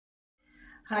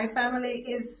Hi family,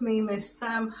 it's me, Miss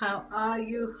Sam. How are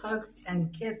you? Hugs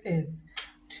and kisses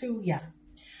to ya.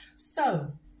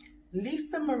 So,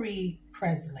 Lisa Marie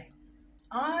Presley.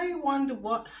 I wonder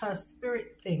what her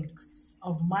spirit thinks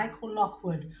of Michael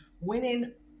Lockwood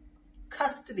winning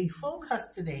custody, full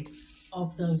custody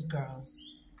of those girls.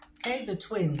 Okay, the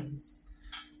twins,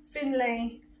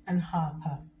 Finlay and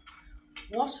Harper.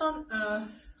 What on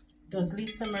earth does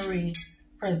Lisa Marie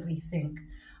Presley think?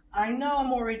 I know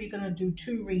I'm already going to do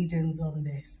 2 readings on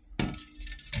this,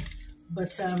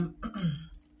 but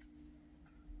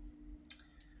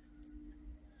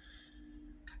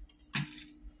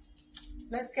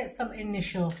let's get some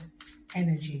initial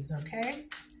energies, okay?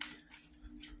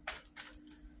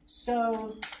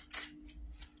 So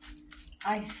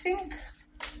I think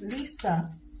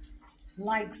Lisa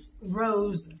likes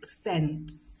rose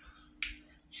scents.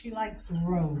 She likes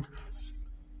rose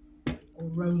or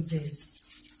roses.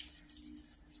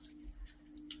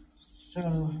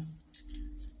 So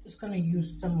just going to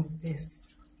use some of this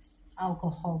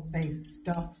alcohol-based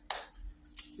stuff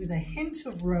with a hint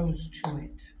of rose to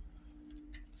it.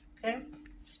 Okay,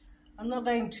 I'm not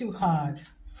going too hard.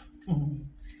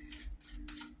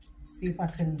 See if I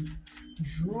can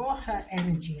draw her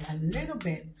energy a little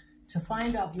bit to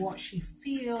find out what she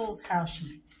feels, how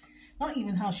she, not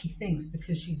even how she thinks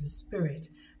because she's a spirit,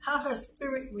 how her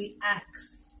spirit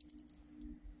reacts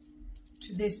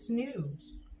to this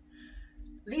news.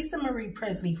 Lisa Marie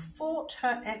Presley fought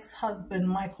her ex-husband,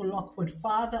 Michael Lockwood,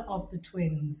 father of the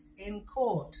twins, in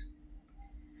court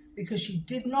because she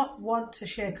did not want to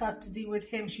share custody with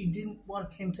him. She didn't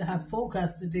want him to have full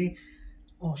custody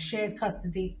or shared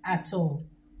custody at all.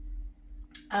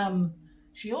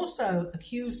 She also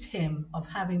accused him of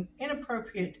having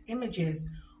inappropriate images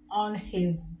on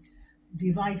his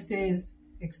devices,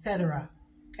 etc.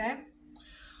 Okay?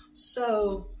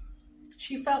 So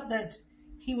she felt that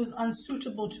he was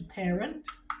unsuitable to parent.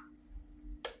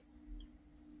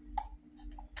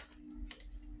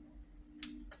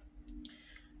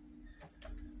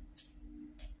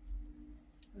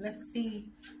 Let's see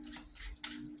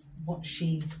what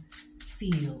she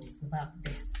feels about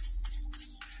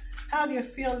this. How do you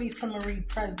feel, Lisa Marie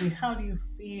Presley? How do you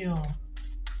feel?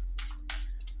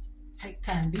 Take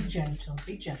time. Be gentle.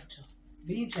 Be gentle.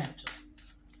 Be gentle.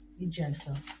 Be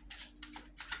gentle.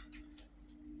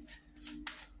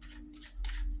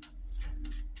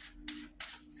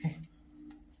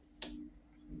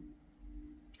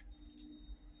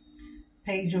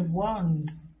 Page of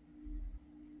Wands.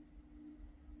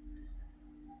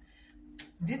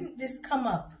 Didn't this come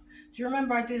up? Do you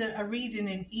remember I did a reading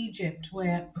in Egypt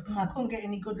where I couldn't get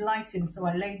any good lighting, so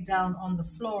I laid down on the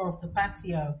floor of the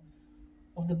patio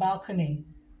of the balcony?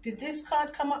 Did this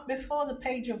card come up before, the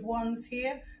Page of Wands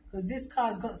here? Because this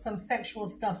card's got some sexual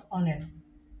stuff on it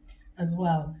as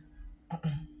well.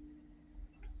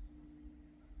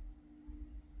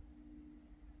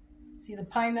 See the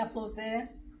pineapples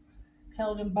there?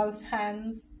 Held in both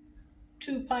hands,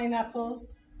 2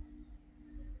 pineapples.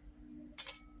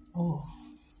 Oh,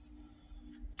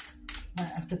 might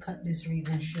have to cut this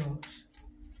reading short.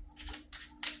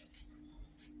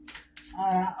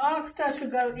 I asked her to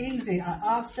go easy. I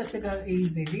asked her to go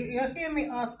easy. You hear me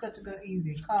ask her to go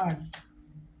easy? Card.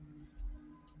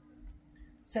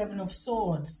 7 of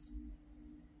Swords.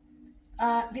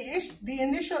 The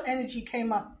initial energy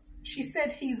came up. She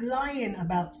said he's lying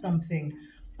about something.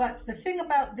 But the thing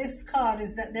about this card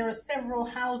is that there are several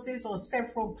houses or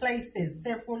several places,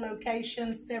 several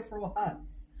locations, several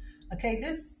huts. Okay,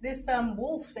 this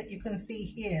wolf that you can see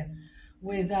here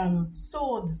with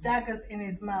swords, daggers in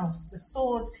his mouth. The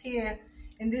swords here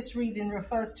in this reading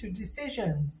refers to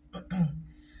decisions.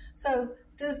 So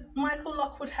does Michael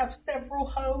Lockwood have several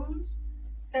homes,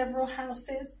 several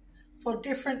houses for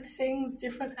different things,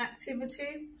 different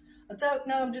activities? I don't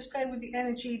know, I'm just going with the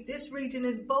energy. This reading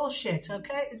is bullshit,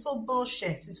 okay? It's all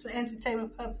bullshit. It's for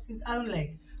entertainment purposes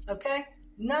only, okay?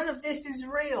 None of this is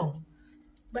real.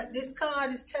 But this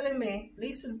card is telling me,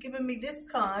 Lisa's given me this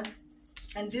card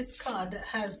and this card that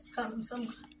has some...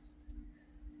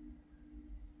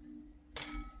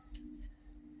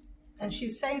 And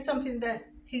she's saying something that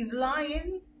he's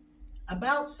lying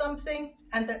about something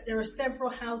and that there are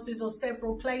several houses or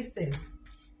several places.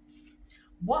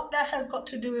 What that has got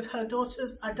to do with her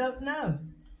daughters, I don't know.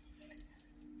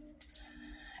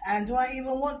 And do I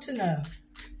even want to know?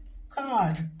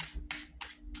 Card.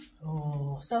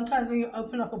 Oh, sometimes when you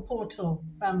open up a portal,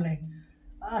 family,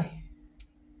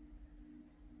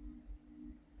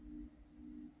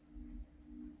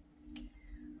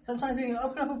 sometimes when you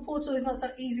open up a portal, it's not so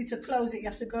easy to close it. You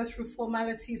have to go through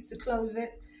formalities to close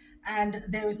it. And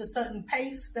there is a certain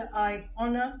pace that I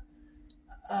honor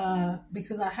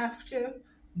because I have to,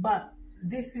 but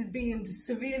this is being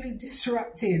severely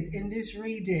disrupted in this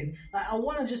reading. Like, I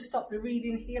want to just stop the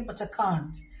reading here, but I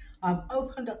can't. I've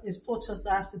opened up this portal, so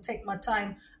I have to take my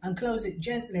time and close it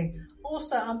gently.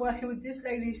 Also, I'm working with this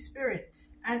lady's spirit,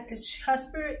 and her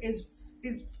spirit is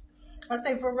I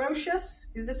say ferocious.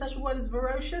 Is there such a word as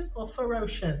ferocious or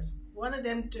ferocious? One of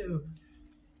them two.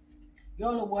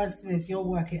 Y'all are wordsmiths, you'll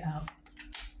work it out.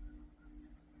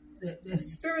 The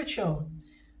spiritual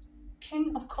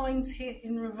King of Coins here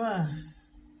in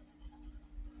reverse.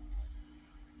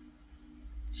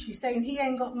 She's saying he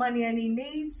ain't got money and he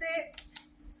needs it.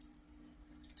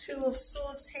 Two of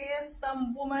Swords here,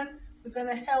 some woman, we're going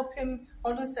to help him.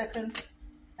 Hold on a second.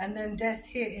 And then Death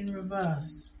here in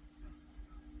reverse.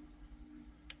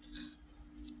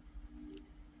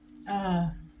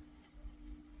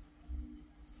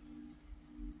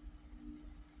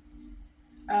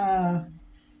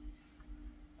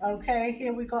 Okay,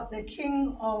 here we got the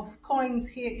King of Coins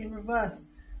here in reverse.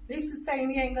 Lisa's saying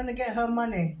he ain't going to get her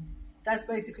money. That's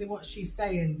basically what she's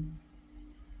saying.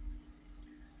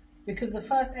 Because the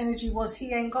first energy was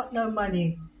he ain't got no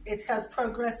money. It has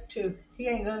progressed to he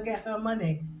ain't going to get her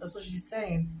money. That's what she's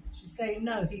saying. She's saying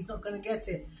no, he's not going to get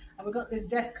it. And we got this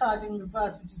Death card in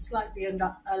reverse, which is slightly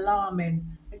alarming.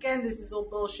 Again, this is all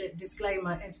bullshit.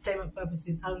 Disclaimer, entertainment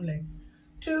purposes only.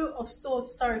 Two of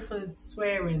Swords, sorry for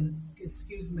swearing,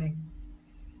 excuse me.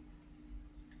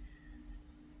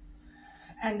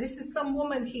 And this is some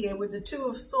woman here with the Two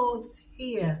of Swords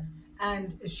here.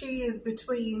 And she is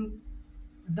between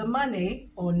the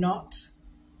money or not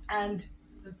and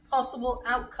the possible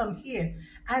outcome here.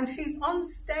 And he's on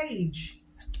stage.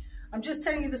 I'm just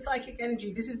telling you the psychic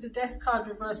energy. This is the Death card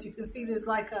reverse. You can see there's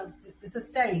like it's a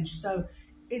stage. So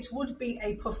it would be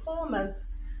a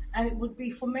performance. And it would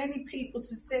be for many people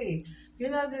to see. You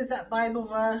know, there's that Bible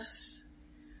verse,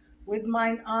 with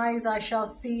mine eyes I shall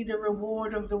see the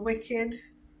reward of the wicked.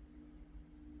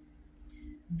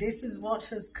 This is what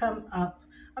has come up.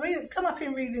 I mean, it's come up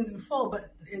in readings before,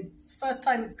 but it's the first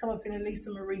time it's come up in a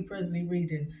Lisa Marie Presley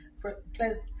reading.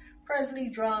 Presley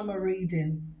drama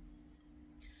reading.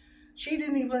 She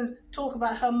didn't even talk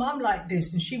about her mum like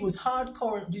this, and she was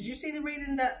hardcore. Did you see the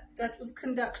reading that was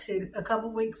conducted a couple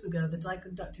of weeks ago, that I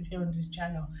conducted here on this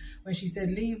channel, when she said,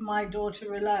 leave my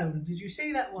daughter alone? Did you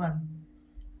see that one?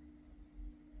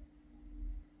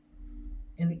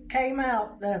 And it came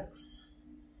out that,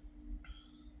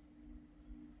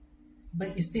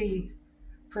 but you see,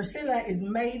 Priscilla is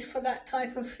made for that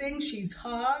type of thing. She's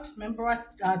hard. Remember, I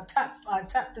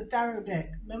tapped the tarot deck.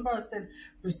 Remember, I said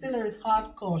Priscilla is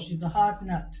hardcore. She's a hard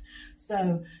nut.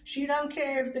 So she don't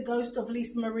care if the ghost of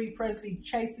Lisa Marie Presley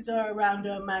chases her around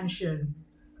her mansion.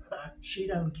 She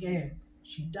don't care.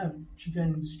 She don't. She's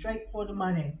going straight for the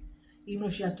money, even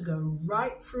if she has to go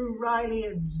right through Riley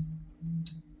and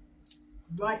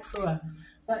right through her.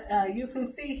 But you can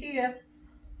see here.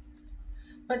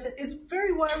 But it's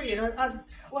very worrying.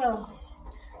 Well,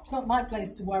 it's not my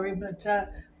place to worry, but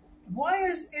why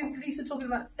is Lisa talking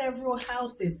about several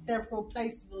houses, several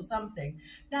places or something?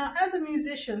 Now, as a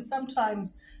musician,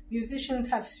 sometimes musicians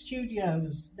have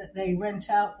studios that they rent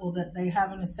out or that they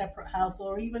have in a separate house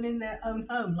or even in their own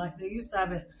home, like they used to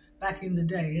have it back in the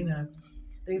day, you know.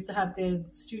 They used to have their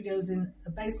studios in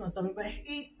a basement or something. But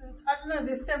I don't know,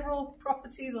 there's several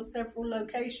properties or several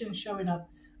locations showing up.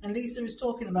 And Lisa is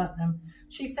talking about them.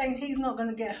 She's saying he's not going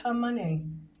to get her money.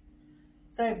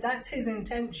 So if that's his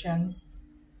intention,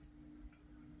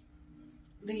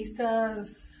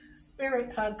 Lisa's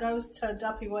spirit, her ghost, her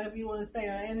duppy, whatever you want to say,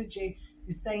 her energy,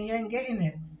 is saying you ain't getting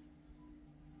it.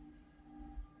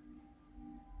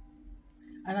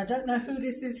 And I don't know who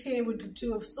this is here with the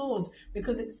Two of Swords,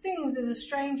 because it seems there's a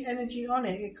strange energy on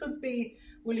it. It could be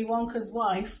Willy Wonka's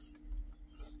wife.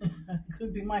 It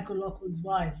could be Michael Lockwood's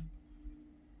wife.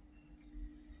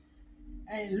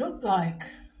 And it looked like,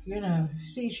 you know,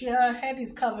 see, her head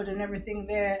is covered and everything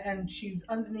there, and she's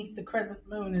underneath the crescent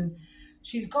moon, and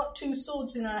she's got two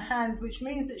swords in her hand, which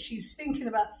means that she's thinking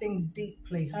about things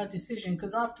deeply, her decision,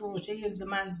 because after all, she is the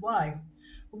man's wife.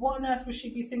 But what on earth would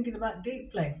she be thinking about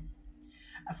deeply?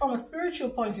 From a spiritual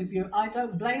point of view, I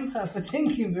don't blame her for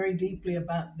thinking very deeply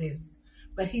about this.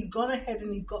 But he's gone ahead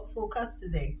and he's got full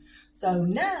custody. So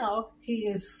now he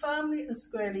is firmly and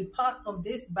squarely part of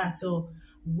this battle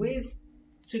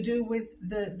to do with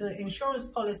the insurance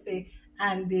policy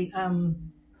and the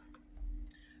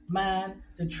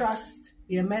the trust,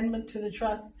 the amendment to the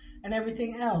trust, and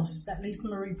everything else that Lisa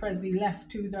Marie Presley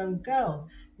left to those girls,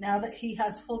 now that he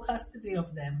has full custody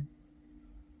of them.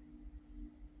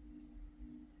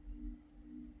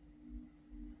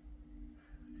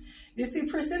 You see,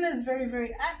 Priscilla is very,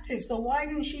 very active. So why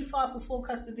didn't she file for full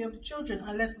custody of the children?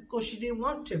 Unless, of course, she didn't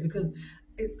want to, because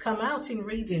it's come out in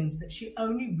readings that she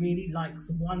only really likes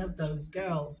one of those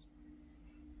girls.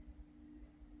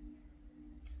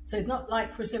 So it's not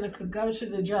like Priscilla could go to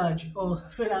the judge or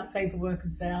fill out paperwork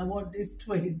and say, I want this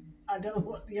twin, I don't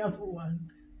want the other one.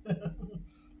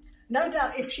 No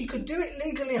doubt if she could do it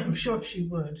legally, I'm sure she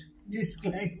would.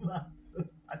 Disclaimer.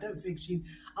 I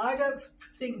don't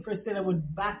think Priscilla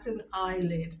would bat an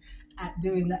eyelid at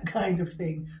doing that kind of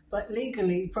thing. But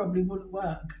legally, it probably wouldn't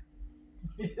work.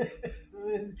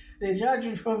 The judge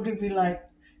would probably be like,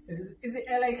 is it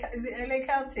LA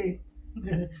County?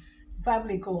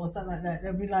 Family court or something like that.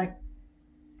 They'll be like,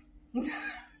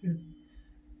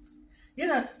 you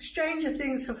know, stranger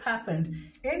things have happened.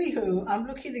 Anywho, I'm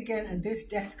looking again at this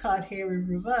death card here in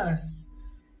reverse.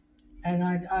 And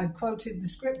I quoted the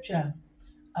scripture.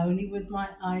 Only with my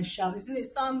eyes shall, isn't it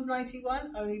Psalms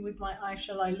 91? Only with my eyes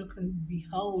shall I look and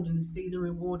behold and see the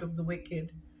reward of the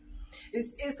wicked.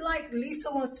 It's like Lisa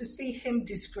wants to see him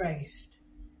disgraced.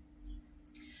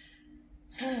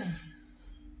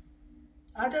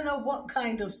 I don't know what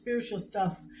kind of spiritual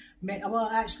stuff. Well,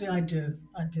 actually, I do.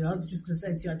 I was just going to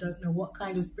say to you, I don't know what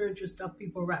kind of spiritual stuff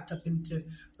people are wrapped up into,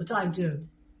 but I do.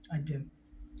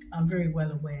 I'm very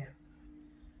well aware.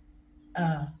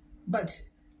 But,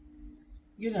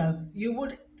 you know, you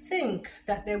would think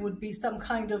that there would be some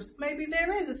kind of, maybe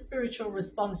there is a spiritual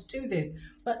response to this,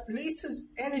 but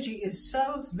Lisa's energy is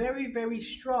so very, very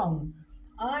strong.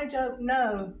 I don't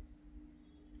know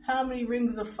how many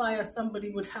rings of fire somebody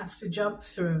would have to jump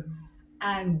through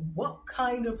and what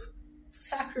kind of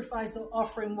sacrifice or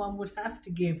offering one would have to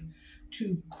give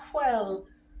to quell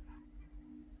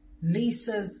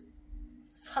Lisa's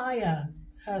fire,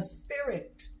 her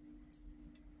spirit,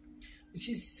 which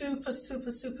is super,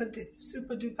 super, super,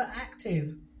 super duper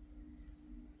active.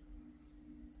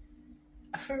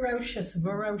 Ferocious.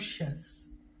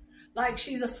 Like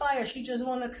she's a fire, she just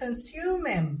want to consume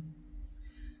him.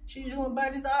 She just want to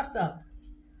burn his ass up,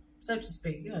 so to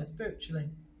speak, you know, spiritually.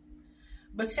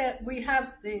 But we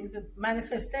have the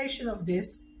manifestation of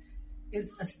this is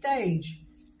a stage,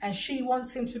 and she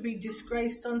wants him to be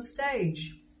disgraced on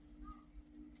stage.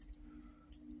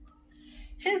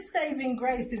 His saving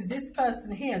grace is this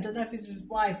person here. I don't know if it's his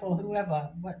wife or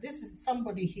whoever, but this is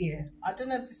somebody here. I don't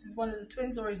know if this is one of the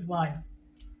twins or his wife,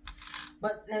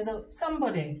 but there's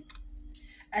somebody,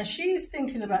 and she's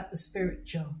thinking about the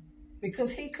spiritual,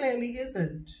 because he clearly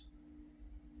isn't.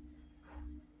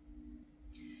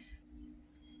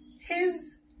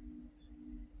 His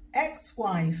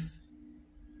ex-wife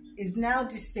is now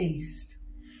deceased.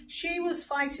 She was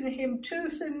fighting him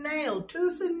tooth and nail.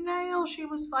 She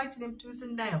was fighting him tooth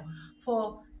and nail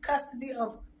for custody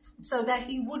of, so that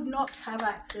he would not have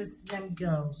access to them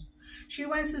girls. She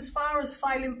went as far as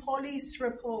filing police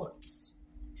reports.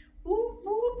 Whoop,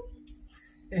 whoop.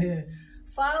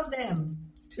 File them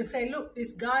to say, look,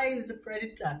 this guy is a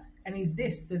predator, and he's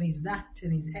this, and he's that,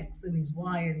 and he's X, and he's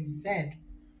Y, and he's Z.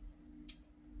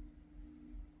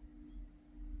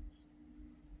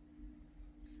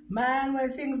 Man, when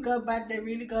things go bad, they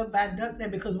really go bad, don't they?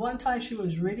 Because one time she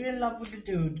was really in love with the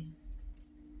dude.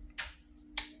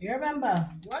 You remember?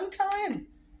 One time.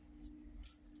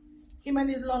 Him and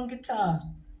his long guitar.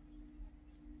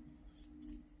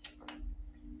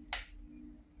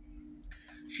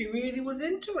 She really was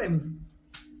into him.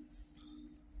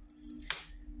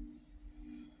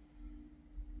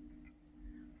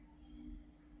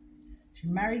 She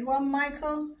married one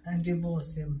Michael and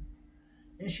divorced him.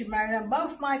 And she married him.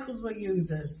 Both Michaels were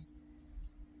users.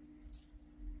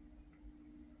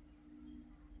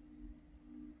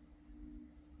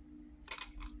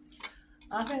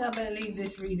 I think I better leave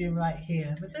this reading right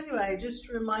here. But anyway, just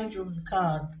to remind you of the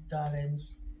cards,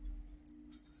 darlings.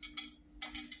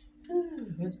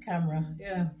 This camera,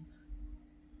 yeah.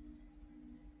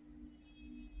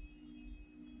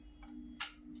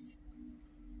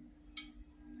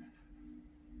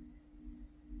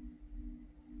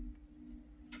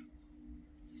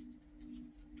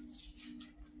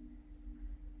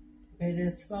 Where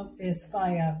there's smoke, there's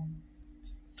fire.